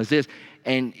time as this.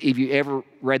 And if you ever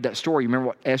read that story, you remember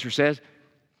what Esther says?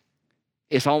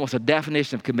 It's almost a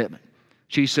definition of commitment.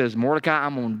 She says, Mordecai,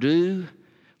 I'm going to do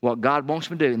what God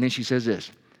wants me to do. And then she says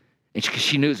this. And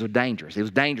she knew it was dangerous. It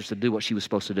was dangerous to do what she was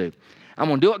supposed to do. I'm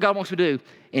going to do what God wants me to do.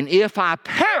 And if I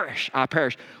perish, I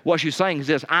perish. What she's saying is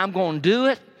this. I'm going to do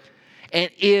it. And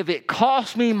if it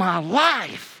costs me my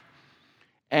life.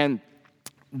 And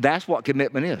that's what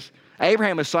commitment is.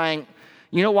 Abraham is saying,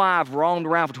 you know why I've roamed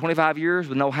around for 25 years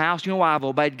with no house? You know why I've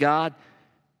obeyed God?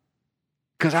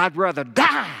 Because I'd rather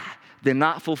die than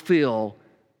not fulfill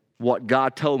what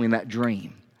God told me in that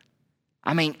dream.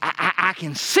 I mean, I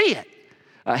can see it.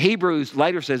 Hebrews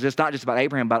later says it's not just about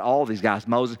Abraham, but all of these guys,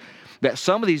 Moses, that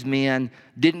some of these men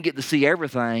didn't get to see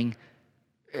everything,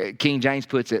 King James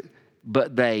puts it,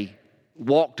 but they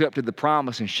walked up to the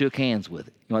promise and shook hands with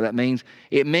it. You know what that means?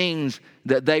 It means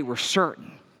that they were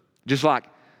certain. Just like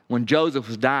when Joseph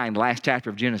was dying, the last chapter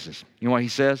of Genesis, you know what he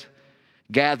says?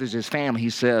 Gathers his family, he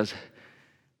says,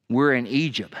 we're in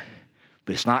Egypt,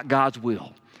 but it's not God's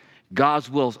will. God's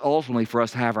will is ultimately for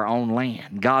us to have our own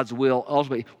land. God's will,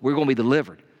 ultimately, we're going to be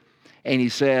delivered. And he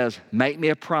says, make me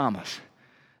a promise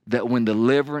that when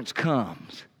deliverance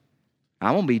comes,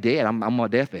 I'm going to be dead. I'm on my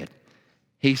deathbed.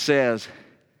 He says,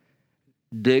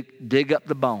 dig up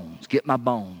the bones, get my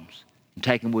bones, and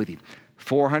take them with you.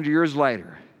 400 years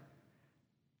later,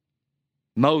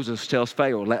 Moses tells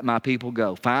Pharaoh, let my people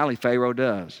go. Finally, Pharaoh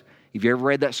does. If you ever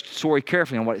read that story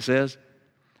carefully on what it says,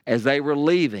 as they were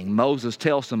leaving, Moses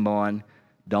tells someone,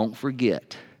 don't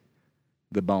forget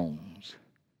the bones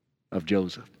of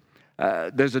Joseph.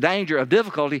 There's a danger of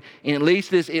difficulty, and it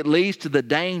leads to the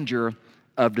danger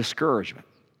of discouragement.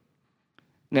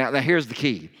 Now here's the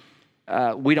key.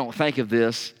 We don't think of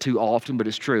this too often, but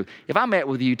it's true. If I met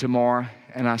with you tomorrow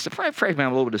and I said, Fred, man,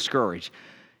 I'm a little bit discouraged.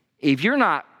 if you're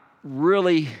not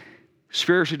really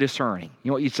spiritually discerning, you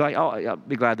know what you'd say? Oh, I'll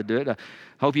be glad to do it. I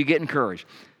hope you get encouraged.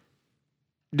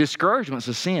 Discouragement's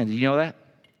a sin. Do you know that?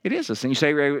 It is a sin. You say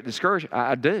you're discouraged.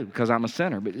 I do, because I'm a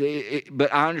sinner.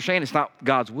 But I understand it's not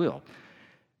God's will.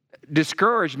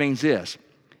 Discouraged means this.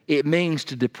 It means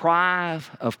to deprive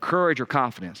of courage or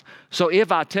confidence. So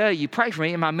if I tell you, pray for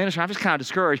me in my ministry, I'm just kind of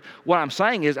discouraged, what I'm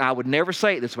saying is I would never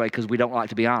say it this way because we don't like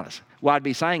to be honest. What I'd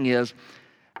be saying is,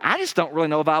 I just don't really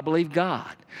know if I believe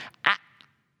God.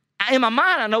 In my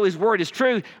mind, I know His Word is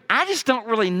true. I just don't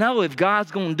really know if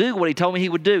God's going to do what He told me He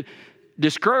would do.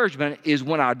 Discouragement is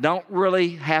when I don't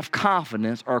really have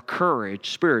confidence or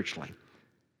courage spiritually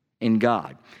in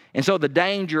God. And so the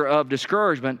danger of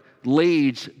discouragement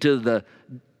leads to the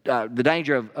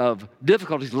danger of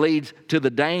difficulties leads to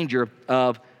the danger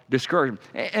of discouragement.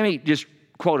 Let me just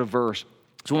quote a verse.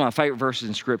 It's one of my favorite verses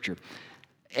in Scripture.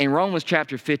 In Romans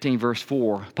chapter 15, verse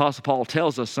 4, Apostle Paul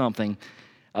tells us something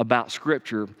about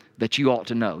Scripture that you ought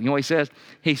to know. You know what he says?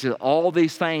 He says, all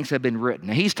these things have been written.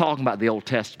 Now, he's talking about the Old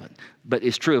Testament, but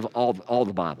it's true of all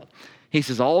the Bible. He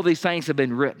says, all these things have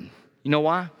been written. You know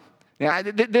why? Now,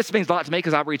 this means a lot to me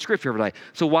because I read Scripture every day.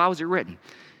 So why was it written?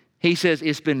 He says,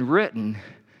 it's been written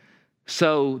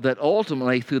so that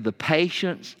ultimately through the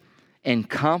patience and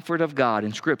comfort of God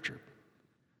in Scripture,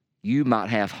 you might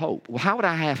have hope. Well, how would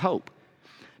I have hope?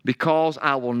 Because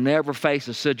I will never face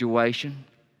a situation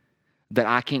that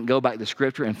I can't go back to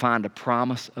Scripture and find a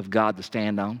promise of God to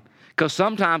stand on. Because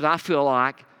sometimes I feel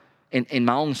like, in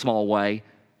my own small way,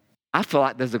 I feel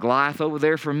like there's a Goliath over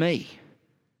there for me.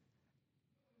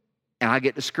 And I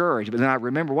get discouraged. But then I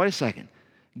remember, wait a second,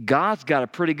 God's got a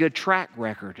pretty good track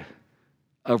record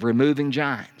of removing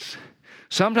giants.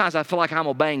 Sometimes I feel like I'm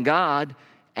obeying God,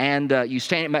 and maybe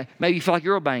you feel like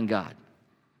you're obeying God.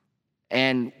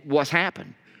 And what's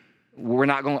happened? We're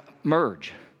not going to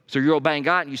merge. So you're obeying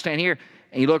God, and you stand here,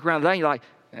 and you look around today, and you're like,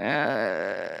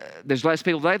 there's less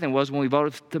people today than there was when we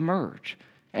voted to merge.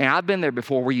 And I've been there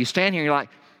before, where you stand here, and you're like,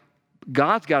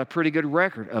 God's got a pretty good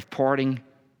record of parting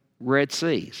Red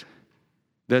Seas.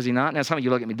 Does He not? Now, some of you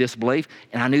look at me disbelief,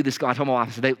 and I knew this guy. I told my wife,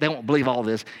 I said, they won't believe all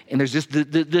this, and there's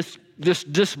this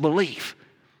disbelief.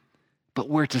 But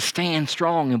we're to stand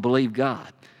strong and believe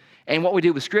God. And what we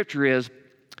do with Scripture is,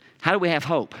 how do we have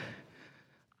hope?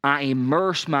 I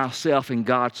immerse myself in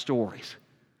God's stories.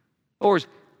 Or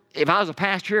if I was a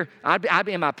pastor here, I'd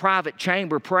be in my private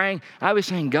chamber praying. I'd be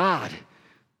saying, God,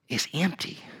 it's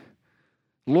empty.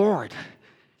 Lord,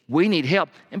 we need help.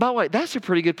 And by the way, that's a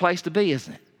pretty good place to be,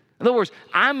 isn't it? In other words,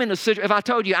 if I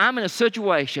told you I'm in a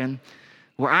situation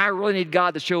where I really need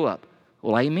God to show up,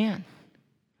 well, amen.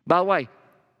 By the way,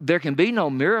 there can be no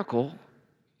miracle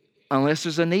unless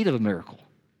there's a need of a miracle.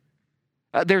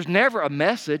 There's never a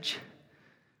message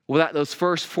without those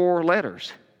first 4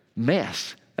 letters.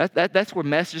 Mess. That's where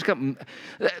messages come.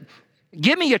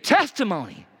 Give me your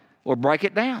testimony. Or break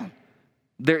it down.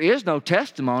 There is no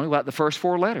testimony without the first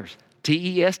 4 letters.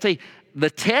 T-E-S-T. The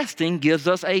testing gives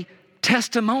us a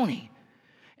testimony.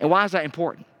 And why is that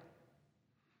important?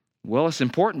 Well, it's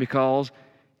important because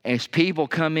as people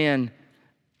come in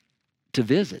to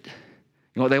visit, you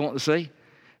know what they want to see?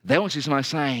 They want to see somebody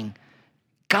saying,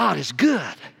 God is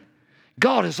good.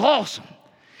 God is awesome.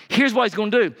 Here's what He's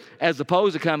going to do, as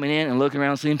opposed to coming in and looking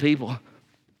around and seeing people.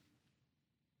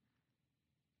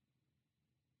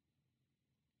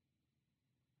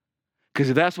 Because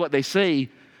if that's what they see,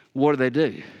 what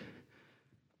do?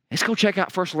 Let's go check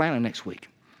out First Atlanta next week.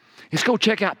 Let's go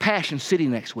check out Passion City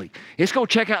next week. Let's go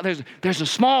check out, there's a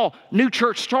small new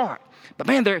church start. But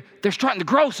man, they're starting to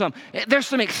grow some. There's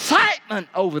some excitement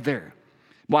over there.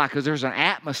 Why? Because there's an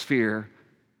atmosphere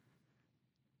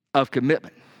of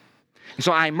commitment. And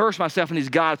so I immerse myself in these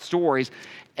God stories,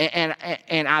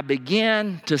 and I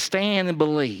begin to stand and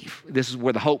believe. This is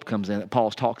where the hope comes in that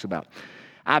Paul talks about.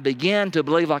 I begin to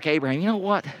believe like Abraham. You know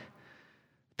what?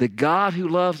 The God who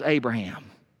loves Abraham,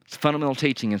 it's fundamental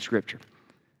teaching in Scripture,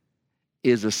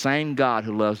 is the same God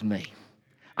who loves me.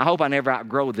 I hope I never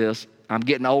outgrow this. I'm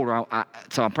getting older,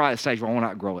 so I'm probably at a stage where I won't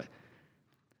outgrow it.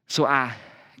 So I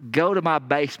go to my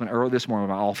basement early this morning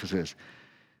where my office is.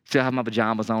 Still have my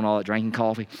pajamas on, all that, drinking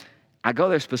coffee. I go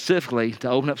there specifically to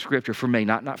open up Scripture for me,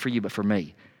 not for you, but for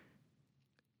me.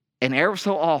 And ever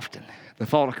so often, the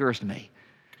thought occurs to me.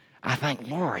 I think,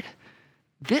 Lord,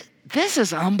 this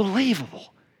is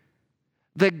unbelievable.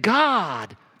 The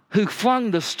God who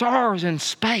flung the stars in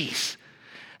space,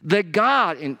 the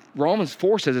God, in Romans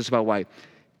 4 says this, by the way,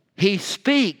 He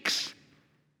speaks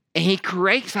and He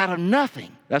creates out of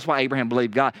nothing. That's why Abraham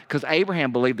believed God, because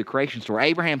Abraham believed the creation story.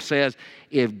 Abraham says,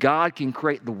 if God can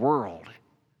create the world,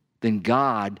 then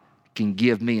God can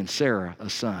give me and Sarah a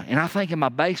son. And I think in my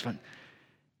basement,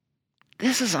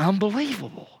 this is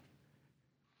unbelievable.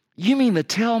 You mean to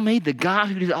tell me the God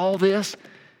who did all this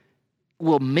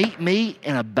will meet me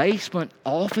in a basement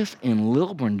office in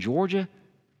Lilburn, Georgia?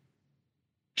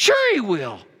 Sure he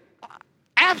will.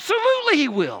 Absolutely he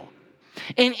will.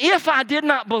 And if I did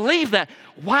not believe that,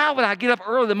 why would I get up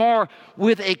early tomorrow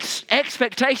with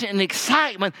expectation and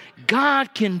excitement?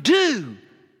 God can do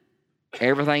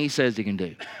everything he says he can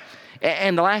do.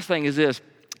 And the last thing is this: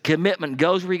 commitment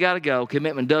goes where you got to go,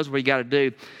 commitment does what you got to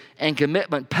do, and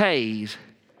commitment pays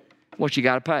what you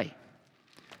got to pay.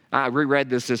 I reread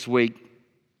this week.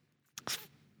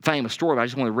 Famous story, but I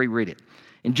just want to reread it.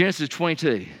 In Genesis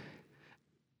 22,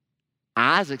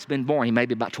 Isaac's been born. He may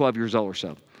be about 12 years old or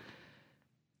so.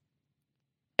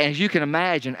 As you can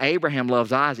imagine, Abraham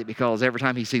loves Isaac because every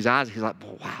time he sees Isaac, he's like,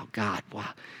 oh, wow, God, wow.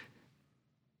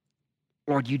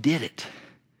 Lord, you did it.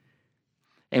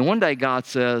 And one day God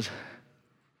says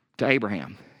to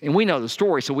Abraham, and we know the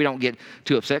story, so we don't get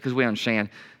too upset because we understand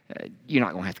you're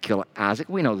not going to have to kill Isaac.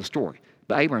 We know the story.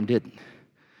 But Abraham didn't.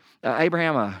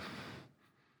 Abraham,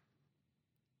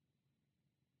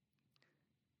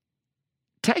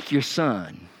 take your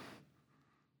son,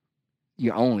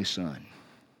 your only son,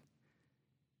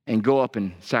 and go up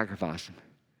and sacrifice him.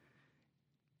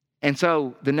 And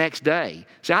so the next day,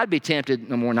 see, I'd be tempted,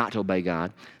 number one, not to obey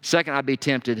God. Second, I'd be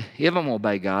tempted, if I'm going to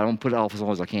obey God, I'm going to put it off as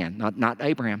long as I can. Not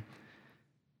Abraham.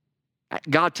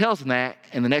 God tells him that,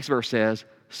 and the next verse says,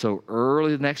 so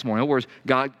early the next morning. In other words,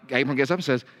 Abraham gets up and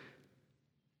says,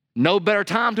 no better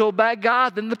time to obey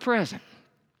God than the present.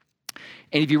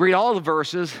 And if you read all the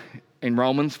verses in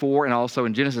Romans 4 and also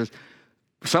in Genesis,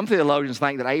 some theologians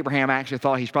think that Abraham actually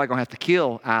thought he's probably going to have to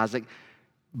kill Isaac,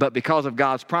 but because of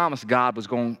God's promise, God was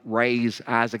going to raise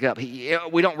Isaac up.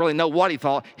 We don't really know what he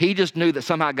thought. He just knew that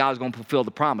somehow God was going to fulfill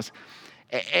the promise.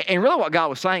 And really what God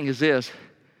was saying is this: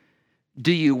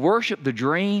 do you worship the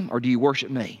dream or do you worship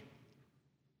me?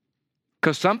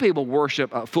 Because some people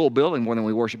worship a full building more than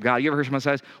we worship God. You ever hear someone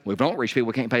say, well, if we don't reach people,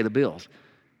 we can't pay the bills.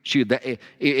 Shoot,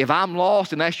 if I'm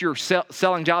lost and that's your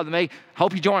selling job to me,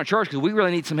 hope you join a church because we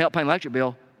really need some help paying the electric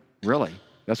bill. Really?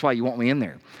 That's why you want me in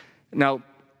there. No,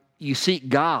 you seek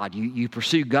God. You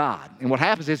pursue God. And what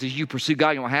happens is you pursue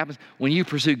God. You know what happens? When you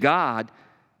pursue God,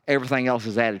 everything else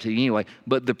is added to you anyway.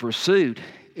 But the pursuit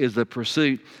is the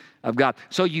pursuit of God.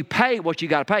 So you pay what you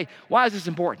got to pay. Why is this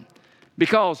important?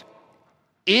 Because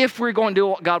if we're going to do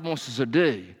what God wants us to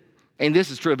do, and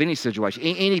this is true of any situation,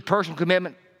 any personal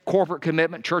commitment, corporate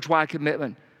commitment, church-wide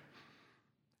commitment,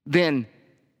 then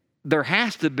there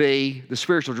has to be the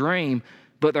spiritual dream,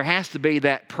 but there has to be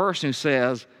that person who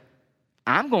says,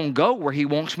 I'm going to go where he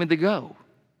wants me to go.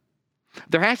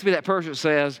 There has to be that person that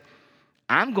says,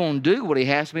 I'm going to do what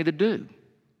he asks me to do.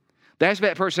 There has to be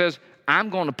that person that says,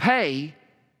 I'm going to pay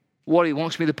what he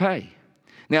wants me to pay.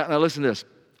 Now listen to this,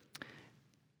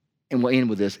 and we'll end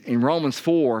with this. In Romans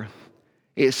 4,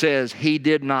 it says, he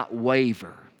did not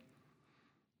waver.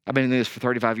 I've been in this for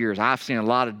 35 years. I've seen a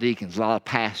lot of deacons, a lot of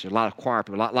pastors, a lot of choir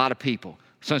people, a lot of people,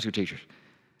 Sunday school teachers,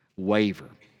 waver.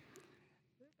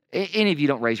 Any of you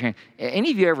don't raise your hand.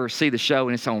 Any of you ever see the show,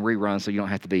 and it's on rerun, so you don't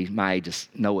have to be my age,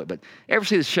 just know it, but ever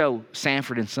see the show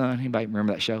Sanford and Son? Anybody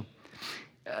remember that show?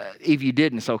 If you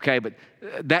didn't, it's okay, but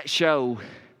that show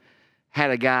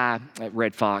had a guy at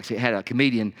Red Fox. It had a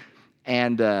comedian,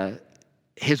 and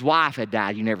his wife had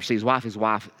died. You never see his wife. His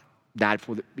wife died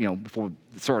before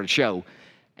the start of the show.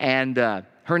 And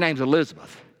her name's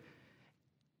Elizabeth.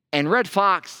 And Red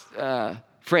Fox,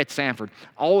 Fred Sanford,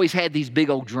 always had these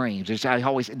big old dreams.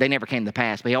 They never came to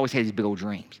pass, but he always had these big old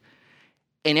dreams.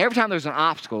 And every time there's an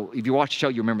obstacle, if you watch the show,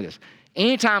 you remember this.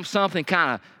 Anytime something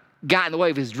kind of got in the way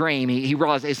of his dream, he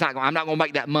realized I'm not going to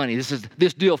make that money.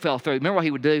 This deal fell through. Remember what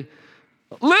he would do?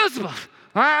 Elizabeth,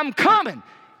 I'm coming.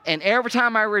 And every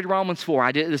time I read Romans 4,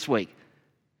 I did it this week.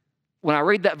 When I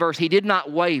read that verse, he did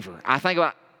not waver. I think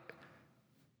about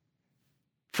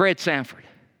Fred Sanford.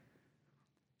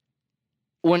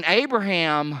 When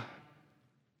Abraham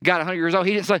got 100 years old,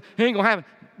 he didn't say, it ain't going to happen.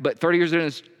 But 30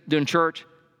 years doing church,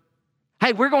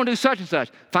 hey, we're going to do such and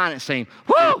such. Finance team,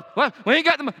 whoo, well, we ain't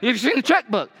got the money. Have you seen the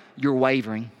checkbook? You're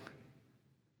wavering.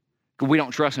 Because we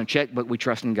don't trust in a checkbook, we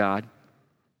trust in God.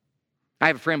 I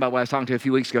have a friend, by the way, I was talking to a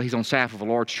few weeks ago. He's on staff of a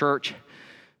large church.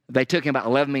 They took him about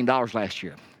 $11 million last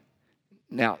year.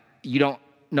 Now, you don't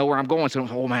know where I'm going, so don't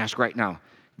say, oh, man, that's great. No.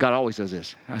 God always does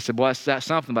this. I said, well, that's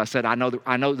something. But I said, I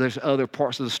know there's other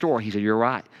parts of the story. He said, you're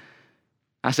right.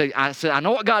 I said, I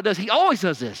know what God does. He always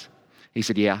does this. He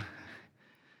said, yeah.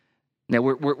 Now,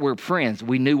 we're friends.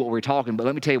 We knew what we were talking, but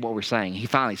let me tell you what we're saying. He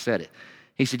finally said it.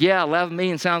 He said, yeah, 11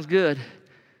 million sounds good.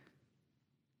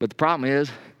 But the problem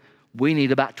is, We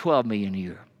need about $12 million a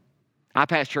year. Our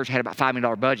past church had about $5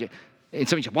 million budget. And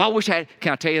somebody said, well, I wish I had.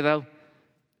 Can I tell you though?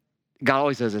 God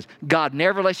always does this. God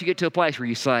never lets you get to a place where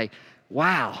you say,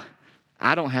 wow,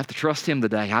 I don't have to trust him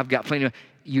today. I've got plenty of,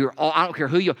 I don't care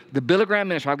who you are. The Billy Graham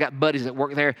ministry, I've got buddies that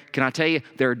work there. Can I tell you,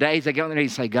 there are days they get on their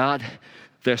knees and say, God,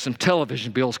 there's some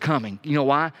television bills coming. You know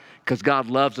why? Because God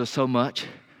loves us so much.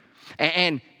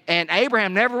 And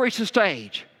Abraham never reached the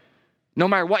stage, no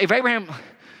matter what. If Abraham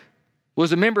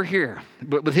was a member here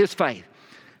with his faith,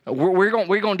 we're going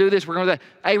to do this, we're going to do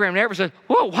that. Abraham never said,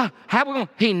 whoa, how are we going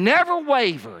to? He never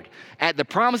wavered at the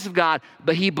promise of God,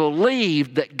 but he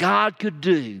believed that God could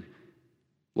do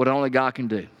what only God can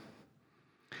do.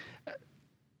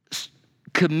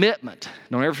 Commitment,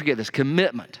 don't ever forget this,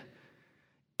 commitment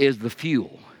is the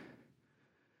fuel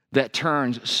that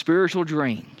turns spiritual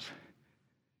dreams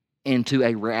into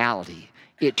a reality.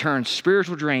 It turns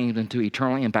spiritual dreams into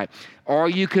eternal impact. Are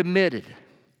you committed?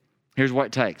 Here's what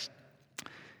it takes.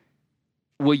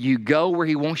 Will you go where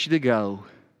he wants you to go?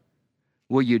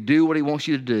 Will you do what he wants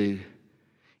you to do?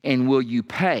 And will you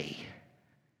pay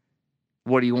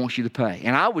what he wants you to pay?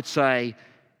 And I would say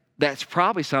that's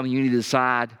probably something you need to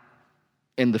decide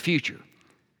in the future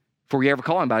before you ever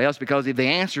call anybody else, because if the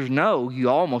answer is no, you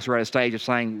almost are at a stage of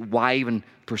saying, why even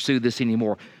pursue this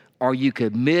anymore? Are you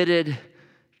committed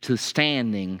to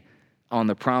standing on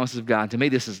the promises of God? To me,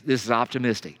 this is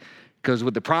optimistic, because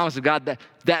with the promise of God,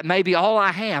 that may be all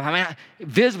I have. I mean,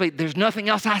 visibly, there's nothing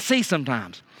else I see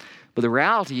sometimes. But the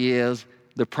reality is,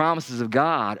 the promises of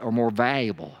God are more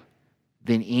valuable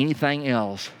than anything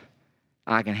else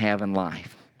I can have in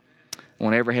life. I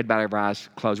want every head bowed, every eyes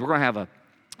closed. We're going to have a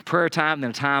prayer time,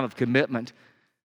 then a time of commitment.